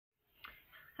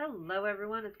Hello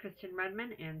everyone, it's Kristen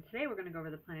Redman, and today we're going to go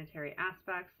over the planetary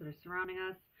aspects that are surrounding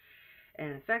us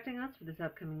and affecting us for this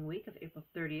upcoming week of April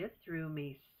 30th through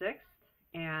May 6th.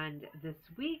 And this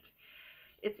week,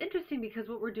 it's interesting because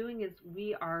what we're doing is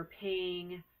we are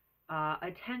paying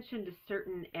attention to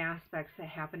certain aspects that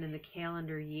happen in the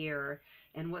calendar year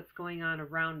and what's going on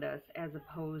around us as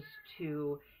opposed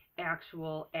to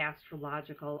actual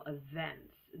astrological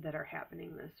events that are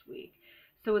happening this week.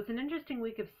 So it's an interesting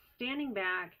week of standing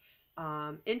back,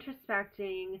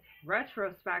 introspecting,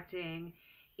 retrospecting,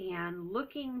 and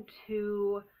looking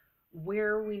to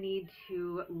where we need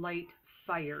to light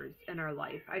fires in our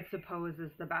life, I suppose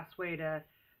is the best way to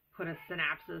put a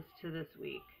synopsis to this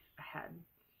week ahead.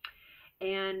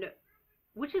 And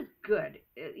which is good.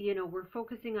 We're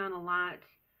focusing on a lot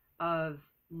of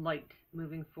light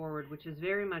moving forward, which is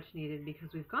very much needed because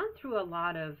we've gone through a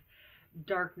lot of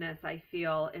darkness, I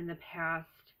feel, in the past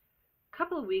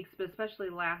couple of weeks, but especially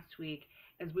last week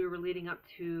as we were leading up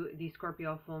to the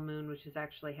Scorpio full moon, which is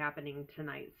actually happening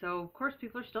tonight. So, of course,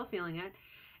 people are still feeling it,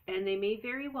 and they may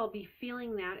very well be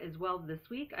feeling that as well this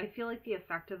week. I feel like the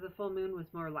effect of the full moon was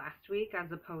more last week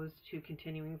as opposed to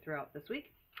continuing throughout this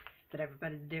week, but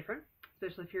everybody's different,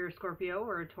 especially if you're a Scorpio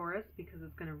or a Taurus, because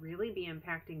it's going to really be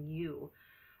impacting you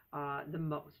the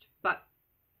most. But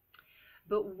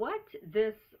what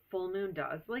this full moon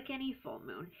does, like any full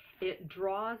moon, it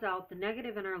draws out the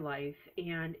negative in our life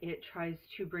and it tries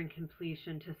to bring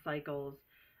completion to cycles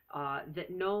that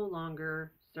no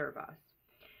longer serve us.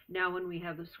 Now, when we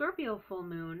have the Scorpio full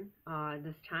moon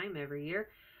this time every year,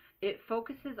 it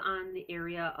focuses on the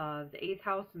area of the 8th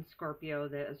house in Scorpio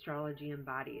that astrology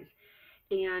embodies.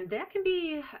 And that can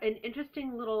be an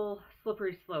interesting little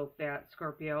slippery slope, that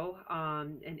Scorpio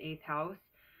in 8th house.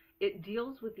 It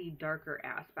deals with the darker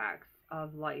aspects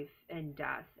of life and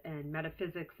death and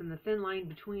metaphysics and the thin line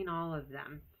between all of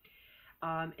them,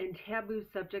 and taboo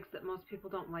subjects that most people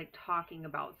don't like talking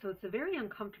about. So it's a very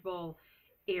uncomfortable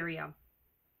area,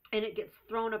 and it gets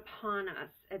thrown upon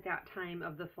us at that time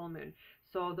of the full moon.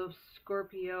 So those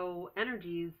Scorpio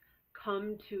energies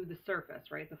come to the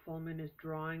surface, right? The full moon is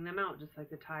drawing them out, just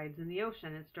like the tides in the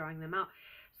ocean. It's drawing them out.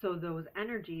 So those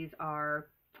energies are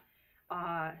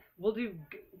we'll do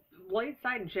light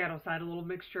side and shadow side, a little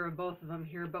mixture of both of them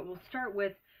here, but we'll start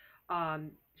with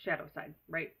shadow side,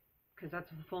 right? Because that's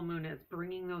what the full moon is,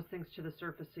 bringing those things to the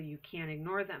surface so you can't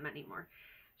ignore them anymore.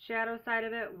 Shadow side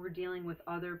of it, we're dealing with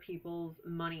other people's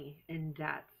money and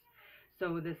debts.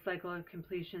 So this cycle of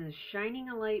completion is shining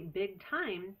a light big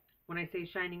time. When I say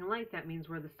shining a light, that means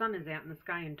where the sun is at in the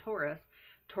sky in Taurus.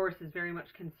 Taurus is very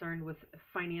much concerned with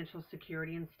financial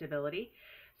security and stability.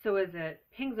 So as it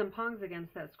pings and pongs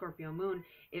against that Scorpio moon,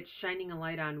 it's shining a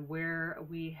light on where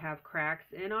we have cracks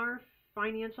in our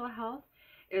financial health,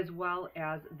 as well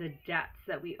as the debts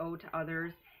that we owe to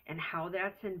others and how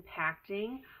that's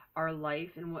impacting our life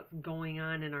and what's going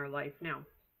on in our life now.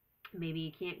 Maybe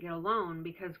you can't get a loan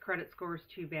because credit score is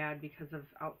too bad because of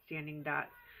outstanding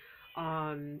debts.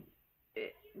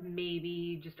 Maybe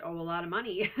you just owe a lot of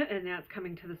money and that's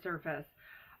coming to the surface.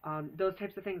 Those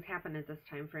types of things happen at this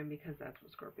time frame because that's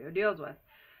what Scorpio deals with.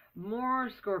 More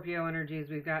Scorpio energies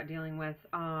we've got dealing with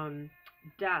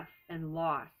death and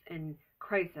loss and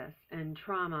crisis and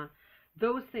trauma.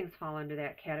 Those things fall under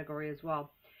that category as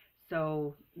well.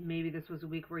 So maybe this was a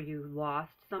week where you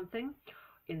lost something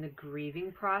in the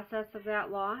grieving process of that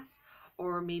loss,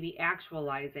 or maybe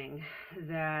actualizing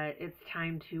that it's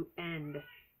time to end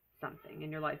something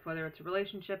in your life, whether it's a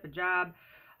relationship, a job,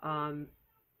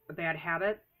 a bad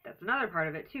habit. That's another part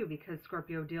of it too, because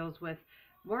Scorpio deals with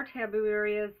more taboo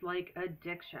areas like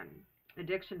addiction.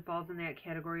 Addiction falls in that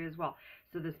category as well.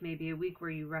 So this may be a week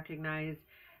where you recognize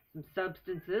some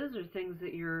substances or things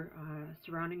that you're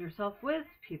surrounding yourself with,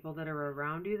 people that are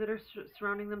around you that are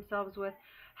surrounding themselves with,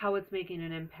 how it's making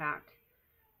an impact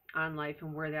on life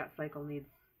and where that cycle needs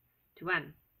to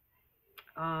end.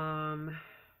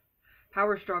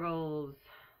 Power struggles.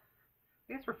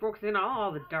 I guess we're focusing on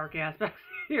all the dark aspects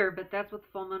here, but that's what the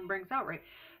full moon brings out, right?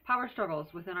 Power struggles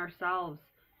within ourselves,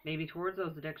 maybe towards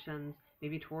those addictions,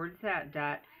 maybe towards that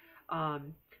debt.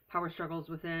 Power struggles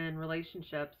within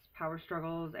relationships, power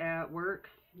struggles at work,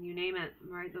 you name it,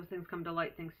 right? Those things come to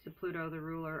light thanks to Pluto, the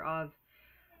ruler of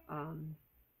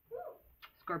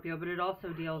Scorpio, but it also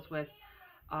deals with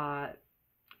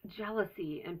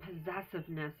jealousy and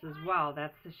possessiveness as well.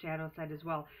 That's the shadow side as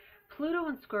well. Pluto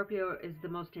in Scorpio is the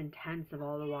most intense of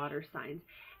all the water signs.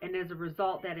 And as a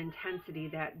result, that intensity,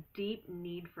 that deep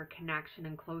need for connection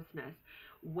and closeness,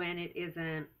 when it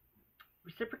isn't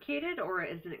reciprocated or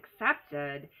it isn't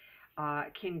accepted,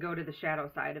 can go to the shadow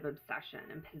side of obsession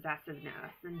and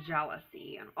possessiveness and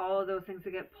jealousy and all of those things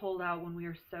that get pulled out when we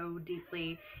are so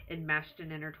deeply enmeshed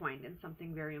and intertwined in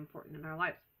something very important in our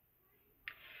lives.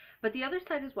 But the other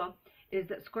side as well is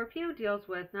that Scorpio deals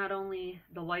with not only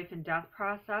the life and death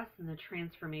process and the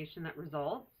transformation that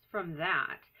results from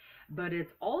that, but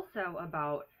it's also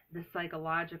about the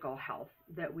psychological health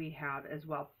that we have as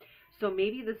well. So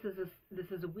maybe this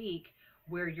is a week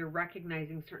where you're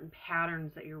recognizing certain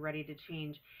patterns that you're ready to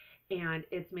change, and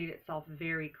it's made itself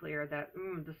very clear that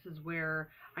this is where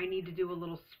I need to do a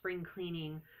little spring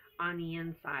cleaning on the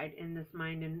inside in this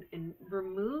mind, and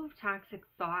remove toxic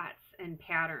thoughts and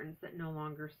patterns that no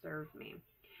longer serve me.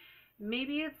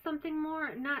 Maybe it's something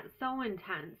more not so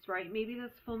intense, right? Maybe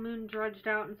this full moon dredged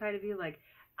out inside of you like,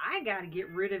 I got to get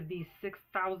rid of these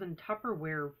 6,000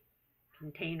 Tupperware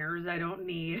containers I don't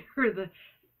need, or the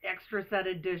extra set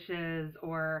of dishes,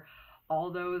 or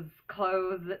all those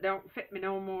clothes that don't fit me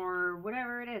no more,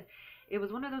 whatever it is. It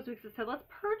was one of those weeks that said, let's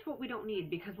purge what we don't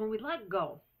need, because when we let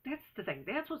go, that's the thing.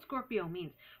 That's what Scorpio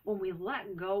means. When we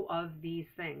let go of these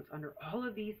things under all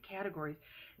of these categories,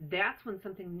 that's when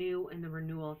something new and the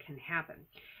renewal can happen.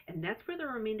 And that's where the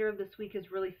remainder of this week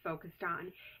is really focused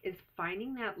on, is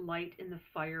finding that light in the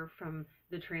fire from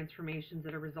the transformations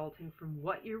that are resulting from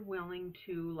what you're willing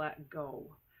to let go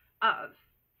of.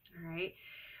 All right.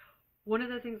 One of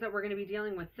the things that we're going to be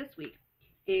dealing with this week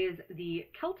is the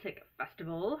Celtic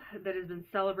festival that has been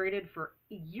celebrated for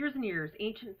years and years.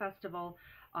 Ancient festival.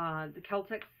 The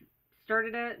Celtics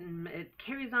started it, and it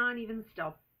carries on even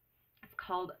still. It's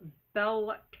called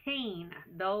Beltane.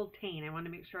 Beltane. I want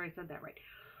to make sure I said that right.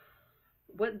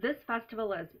 What this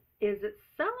festival is it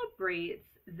celebrates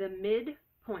the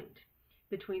midpoint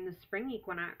between the spring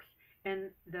equinox and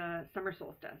the summer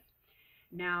solstice.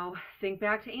 Now, think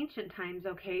back to ancient times,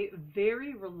 okay?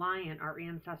 Very reliant our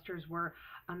ancestors were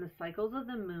on the cycles of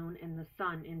the moon and the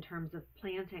sun in terms of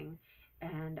planting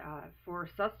and for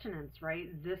sustenance, right?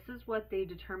 This is what they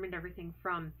determined everything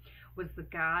from, was the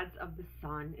gods of the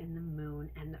sun and the moon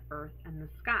and the earth and the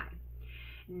sky.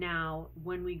 Now,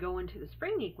 when we go into the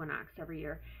spring equinox every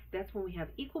year, that's when we have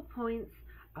equal points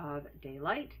of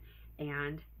daylight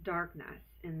and darkness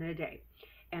in the day.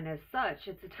 And as such,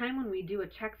 it's a time when we do a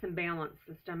checks and balance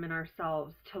system in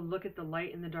ourselves to look at the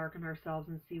light and the dark in ourselves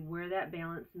and see where that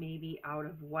balance may be out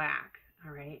of whack,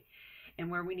 all right? And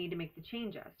where we need to make the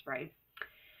changes, right?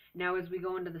 Now, as we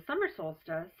go into the summer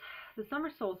solstice,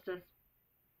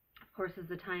 of course, is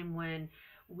the time when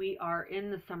we are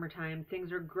in the summertime.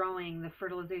 Things are growing. The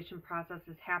fertilization process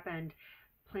has happened.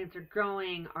 Plants are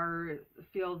growing. Our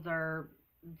fields are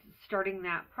starting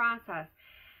that process.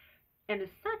 And as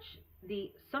such,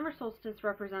 the summer solstice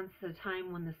represents the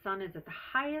time when the sun is at the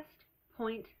highest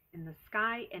point in the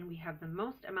sky and we have the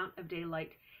most amount of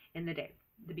daylight in the day,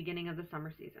 the beginning of the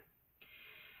summer season.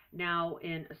 Now,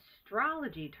 in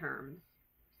astrology terms,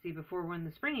 see, before when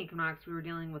the spring equinox, we were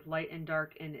dealing with light and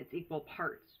dark in its equal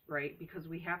parts, right? Because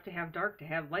we have to have dark to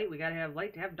have light. We got to have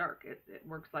light to have dark. It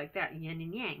works like that, yin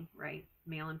and yang, right?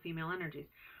 Male and female energies.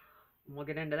 And we'll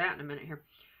get into that in a minute here.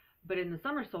 But in the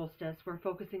summer solstice, we're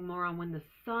focusing more on when the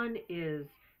sun is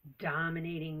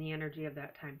dominating the energy of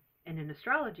that time. And in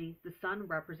astrology, the sun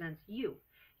represents you.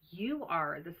 You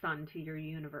are the sun to your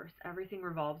universe. Everything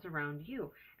revolves around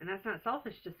you. And that's not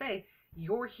selfish to say.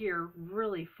 You're here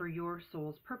really for your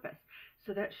soul's purpose.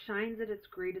 So that shines at its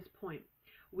greatest point.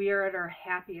 We are at our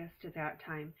happiest at that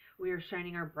time. We are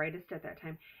shining our brightest at that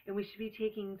time. And we should be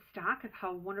taking stock of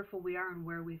how wonderful we are and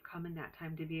where we've come in that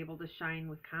time to be able to shine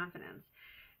with confidence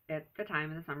at the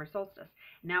time of the summer solstice.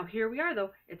 Now here we are,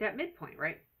 though, at that midpoint,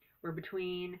 right? We're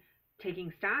between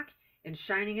taking stock and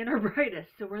shining at our brightest.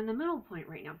 So we're in the middle point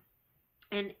right now.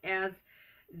 And as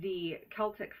the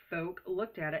Celtic folk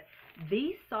looked at it,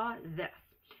 they saw this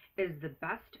as the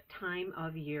best time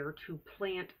of year to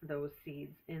plant those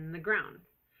seeds in the ground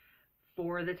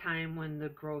for the time when the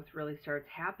growth really starts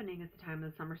happening at the time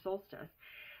of the summer solstice.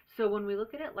 So when we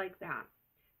look at it like that,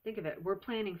 think of it, we're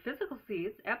planting physical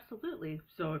seeds, absolutely.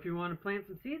 So if you want to plant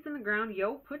some seeds in the ground,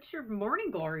 put your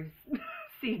morning glory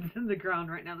seeds in the ground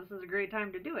right now. This is a great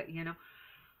time to do it,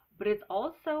 But it's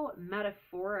also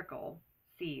metaphorical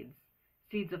seeds,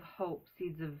 seeds of hope,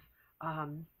 seeds of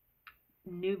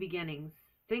new beginnings,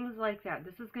 things like that.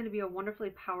 This is going to be a wonderfully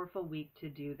powerful week to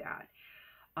do that.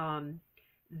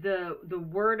 The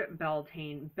word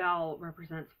Beltane, bell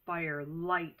represents fire,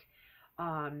 light,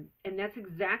 and that's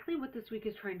exactly what this week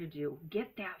is trying to do.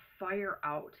 Get that fire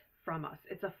out from us.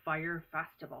 It's a fire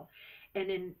festival.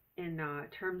 And in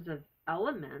terms of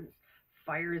elements,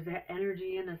 fire is that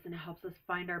energy in us, and it helps us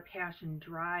find our passion,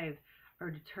 drive,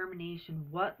 our determination,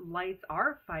 what lights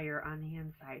our fire on the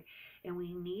inside. And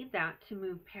we need that to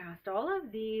move past all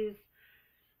of these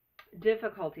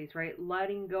difficulties, right?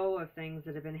 Letting go of things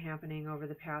that have been happening over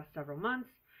the past several months,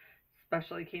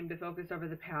 especially came to focus over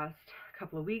the past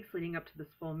couple of weeks leading up to this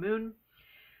full moon.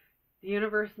 The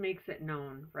universe makes it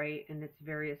known, right, in its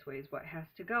various ways what has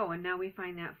to go. And now we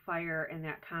find that fire and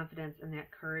that confidence and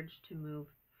that courage to move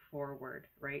forward,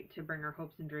 right, to bring our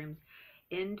hopes and dreams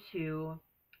into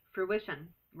fruition,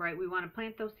 right? We want to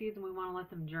plant those seeds and we want to let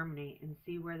them germinate and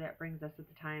see where that brings us at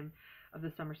the time of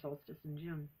the summer solstice in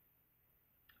June.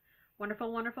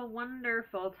 Wonderful, wonderful,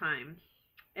 wonderful time.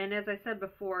 And as I said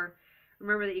before,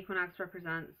 remember the equinox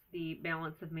represents the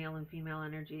balance of male and female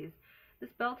energies.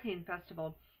 This Beltane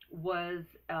festival was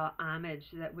homage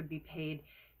that would be paid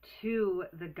to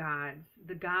the gods,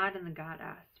 the god and the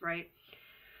goddess, right?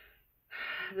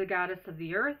 The goddess of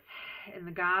the earth and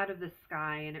the god of the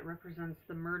sky, and it represents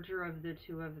the merger of the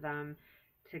two of them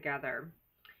together.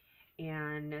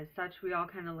 And as such, we all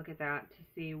kind of look at that to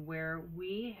see where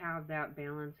we have that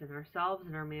balance in ourselves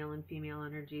and our male and female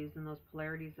energies and those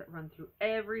polarities that run through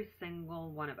every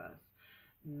single one of us.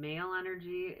 Male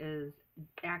energy is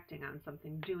acting on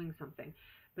something, doing something,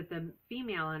 but the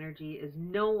female energy is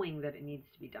knowing that it needs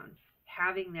to be done,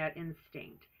 having that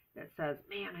instinct that says,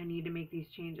 man, I need to make these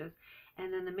changes.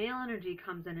 And then the male energy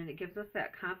comes in and it gives us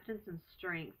that confidence and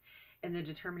strength and the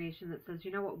determination that says,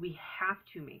 you know what, we have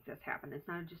to make this happen. It's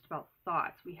not just about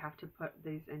thoughts. We have to put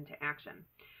these into action.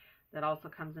 That also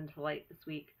comes into light this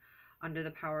week under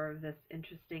the power of this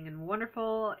interesting and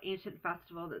wonderful ancient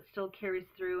festival that still carries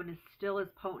through and is still as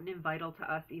potent and vital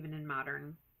to us even in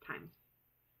modern times.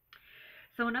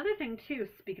 So another thing too,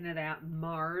 speaking of that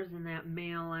Mars and that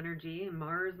male energy,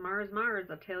 Mars,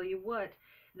 I'll tell you what,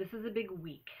 this is a big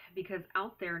week because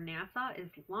out there NASA is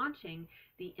launching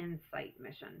the InSight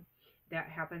mission. That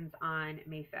happens on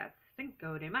May 5th.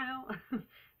 Cinco de Mayo.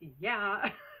 Yeah.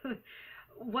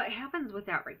 What happens with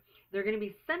that, right? They're going to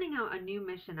be sending out a new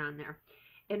mission on there.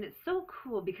 And it's so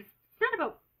cool because it's not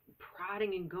about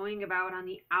prodding and going about on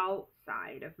the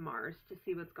outside of Mars to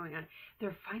see what's going on.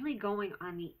 They're finally going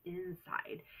on the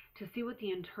inside to see what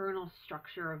the internal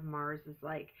structure of Mars is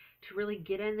like, to really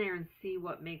get in there and see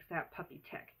what makes that puppy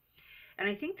tick. And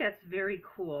I think that's very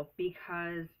cool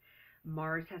because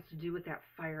Mars has to do with that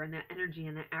fire and that energy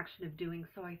and that action of doing.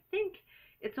 So I think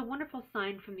it's a wonderful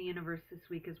sign from the universe this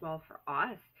week as well for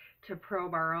us to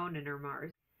probe our own inner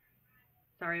Mars.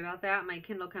 Sorry about that. My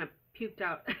Kindle kind of puked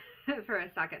out for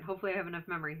a second. Hopefully I have enough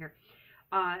memory here.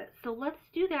 So let's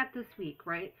do that this week,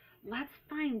 right? Let's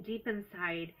find deep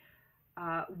inside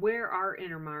where our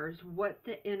inner Mars, what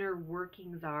the inner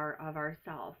workings are of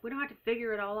ourselves. We don't have to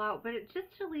figure it all out, but it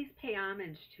just at least pay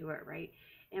homage to it, right?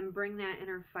 And bring that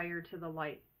inner fire to the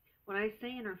light. When I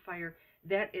say inner fire,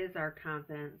 that is our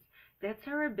confidence. That's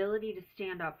our ability to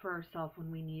stand up for ourselves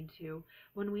when we need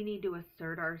to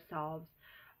assert ourselves.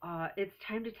 It's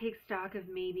time to take stock of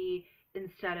maybe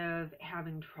instead of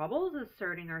having troubles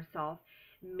asserting ourselves,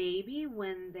 maybe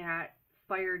when that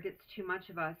fire gets too much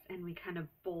of us and we kind of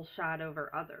bullshot over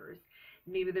others.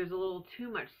 Maybe there's a little too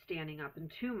much standing up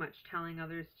and too much telling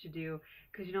others to do,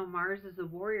 because you know Mars is a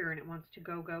warrior and it wants to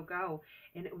go, go, go,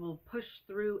 and it will push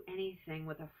through anything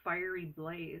with a fiery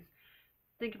blaze.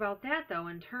 Think about that though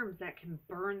in terms that can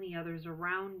burn the others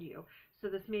around you. So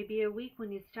this may be a week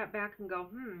when you step back and go,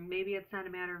 maybe it's not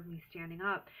a matter of me standing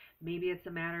up. Maybe it's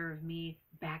a matter of me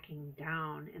backing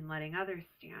down and letting others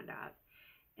stand up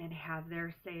and have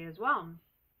their say as well.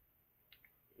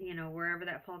 You know, wherever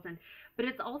that falls in. But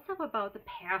it's also about the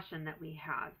passion that we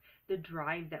have, the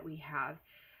drive that we have.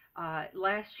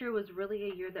 Last year was really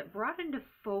a year that brought into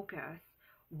focus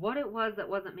what it was that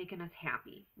wasn't making us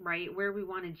happy, right? Where we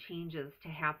wanted changes to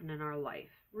happen in our life,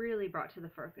 really brought to the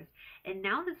focus. And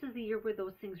now this is the year where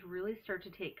those things really start to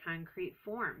take concrete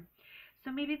form.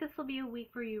 So maybe this will be a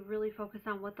week where you really focus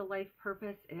on what the life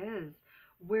purpose is,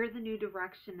 where the new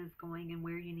direction is going, and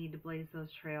where you need to blaze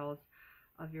those trails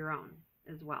of your own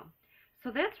as well.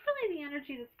 So that's really the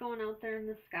energy that's going out there in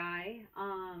the sky.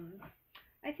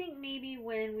 I think maybe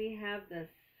when we have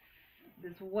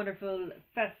this wonderful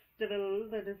festival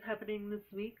that is happening this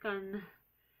week on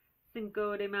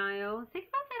Cinco de Mayo, think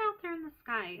about that out there in the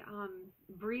sky.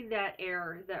 Breathe that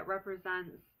air that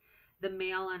represents the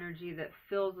male energy that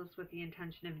fills us with the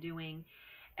intention of doing,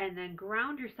 and then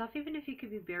ground yourself, even if you could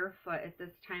be barefoot at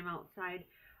this time outside,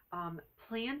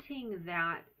 planting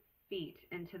that feet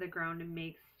into the ground and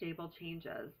make stable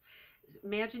changes.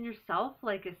 Imagine yourself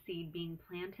like a seed being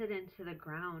planted into the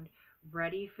ground,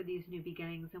 ready for these new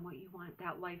beginnings and what you want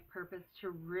that life purpose to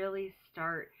really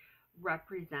start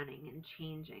representing and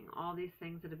changing, all these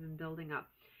things that have been building up.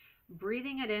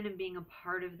 breathing it in and being a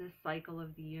part of this cycle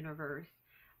of the universe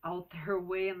out there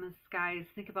way in the skies.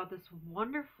 Think about this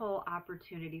wonderful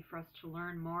opportunity for us to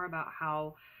learn more about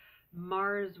how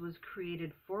Mars was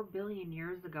created 4 billion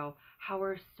years ago, how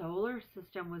our solar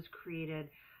system was created,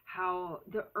 how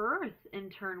the Earth in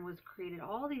turn was created,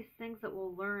 all these things that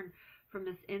we'll learn from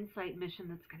this insight mission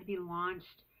that's going to be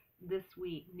launched this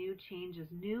week. New changes,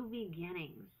 new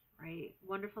beginnings, right?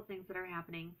 Wonderful things that are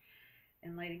happening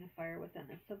and lighting a fire within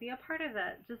us. So be a part of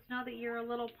it. Just know that you're a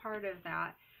little part of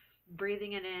that,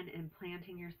 breathing it in and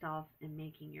planting yourself and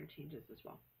making your changes as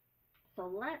well. So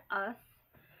let us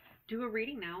do a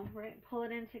reading now, right? Pull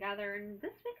it in together. And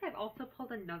this week I've also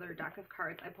pulled another deck of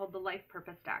cards. I pulled the Life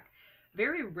Purpose deck.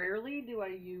 Very rarely do I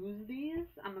use these.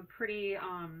 I'm a pretty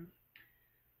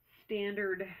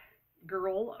standard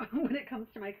girl when it comes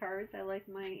to my cards. I like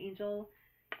my angel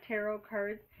tarot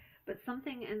cards, but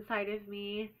something inside of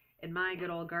me and my good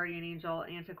old guardian angel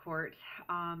Anticourt,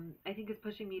 I think is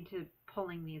pushing me to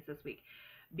pulling these this week,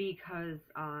 because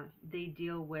they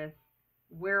deal with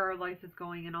where our life is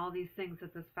going and all these things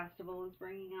that this festival is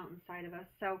bringing out inside of us.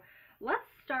 So let's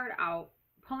start out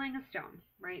pulling a stone,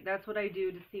 right? That's what I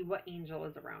do to see what angel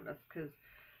is around us, because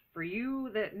for you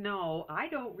that know, I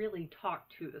don't really talk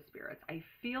to the spirits. I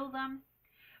feel them,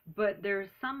 but there's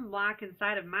some block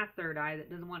inside of my third eye that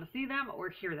doesn't want to see them or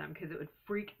hear them, because it would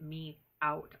freak me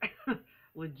out.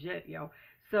 Legit, yo.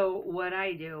 So what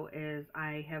I do is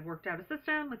I have worked out a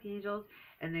system with the angels,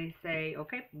 and they say,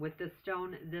 okay, with this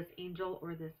stone, this angel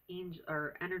or this angel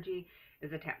or energy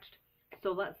is attached.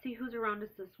 So let's see who's around us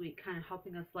this week, kind of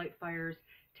helping us light fires,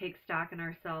 take stock in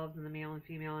ourselves and the male and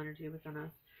female energy within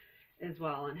us as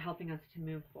well, and helping us to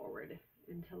move forward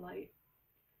into light.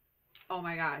 Oh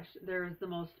my gosh, there's the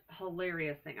most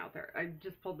hilarious thing out there. I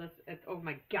just pulled this. Oh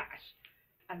my gosh.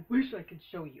 I wish I could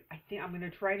show you. I think I'm going to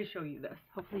try to show you this.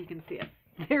 Hopefully you can see it.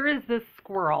 There is this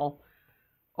squirrel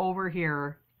over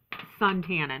here, sun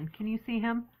tanning. Can you see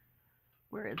him?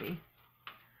 Where is he?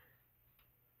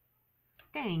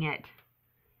 Dang it.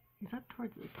 He's up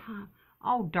towards the top.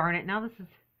 Oh, darn it. Now this is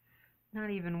not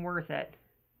even worth it.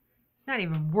 It's not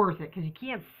even worth it because you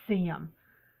can't see him.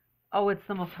 Oh, it's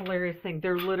the most hilarious thing.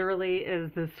 There literally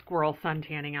is this squirrel sun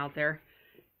tanning out there,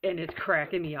 and it's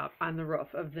cracking me up on the roof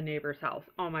of the neighbor's house.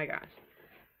 Oh my gosh.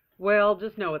 Well,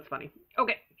 just know it's funny.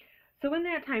 Okay, so in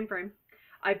that time frame,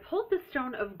 I pulled the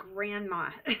stone of grandma,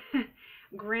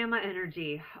 grandma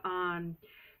energy.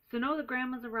 So know that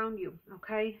grandma's around you,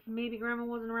 okay? Maybe grandma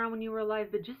wasn't around when you were alive,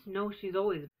 but just know she's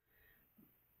always.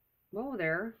 Whoa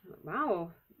there.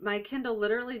 Wow. My Kindle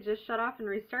literally just shut off and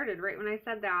restarted right when I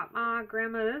said that.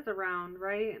 Grandma is around,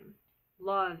 right?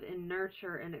 Love and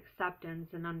nurture and acceptance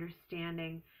and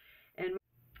understanding. And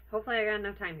hopefully I got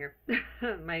enough time here.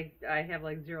 I have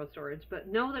like zero storage, but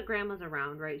know that grandma's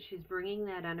around, right? She's bringing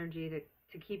that energy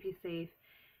to keep you safe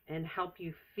and help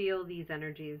you feel these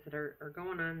energies that are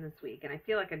going on this week. And I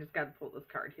feel like I just got to pull this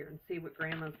card here and see what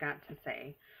grandma's got to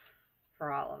say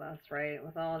for all of us, right?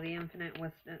 With all the infinite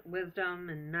wisdom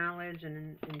and knowledge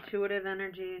and intuitive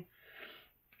energy.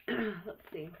 Let's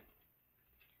see.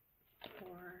 4,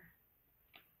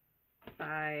 5.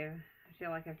 I feel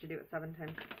like I have to do it 7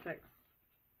 times 6.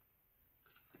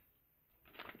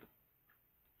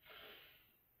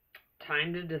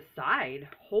 Time to decide.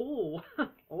 Oh,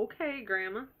 okay,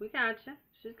 Grandma. We gotcha.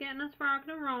 She's getting us rocking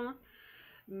and rolling.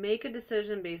 Make a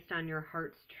decision based on your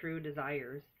heart's true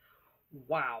desires.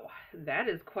 Wow, that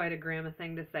is quite a grandma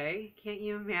thing to say. Can't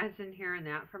you imagine hearing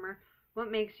that from her?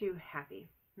 What makes you happy?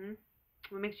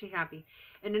 What makes you happy?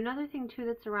 And another thing, too,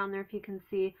 that's around there, if you can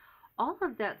see, all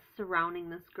of that surrounding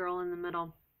this girl in the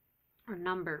middle are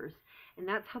numbers. And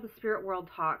that's how the spirit world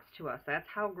talks to us. That's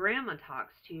how grandma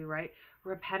talks to you, right?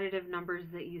 Repetitive numbers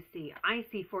that you see. I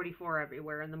see 44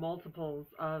 everywhere and the multiples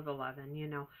of 11, you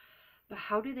know. But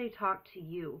how do they talk to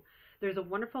you? There's a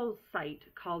wonderful site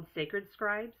called Sacred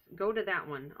Scribes. Go to that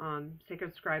one,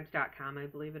 sacredscribes.com, I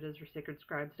believe it is, or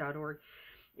sacredscribes.org.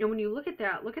 And when you look at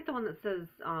that, look at the one that says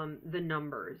the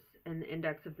numbers and the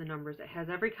index of the numbers. It has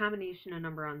every combination of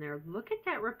number on there. Look at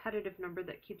that repetitive number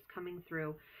that keeps coming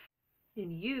through,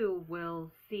 and you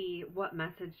will see what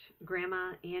message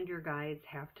grandma and your guides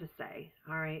have to say.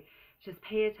 All right, just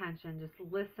pay attention. Just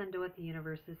listen to what the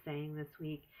universe is saying this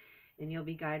week. And you'll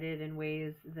be guided in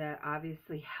ways that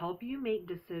obviously help you make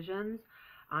decisions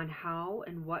on how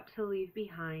and what to leave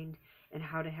behind and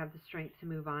how to have the strength to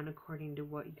move on according to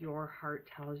what your heart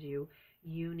tells you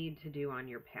you need to do on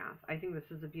your path. I think this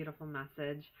is a beautiful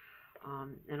message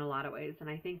in a lot of ways. And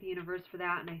I thank the universe for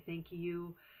that. And I thank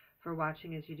you for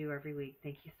watching as you do every week.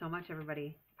 Thank you so much,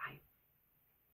 everybody. Bye.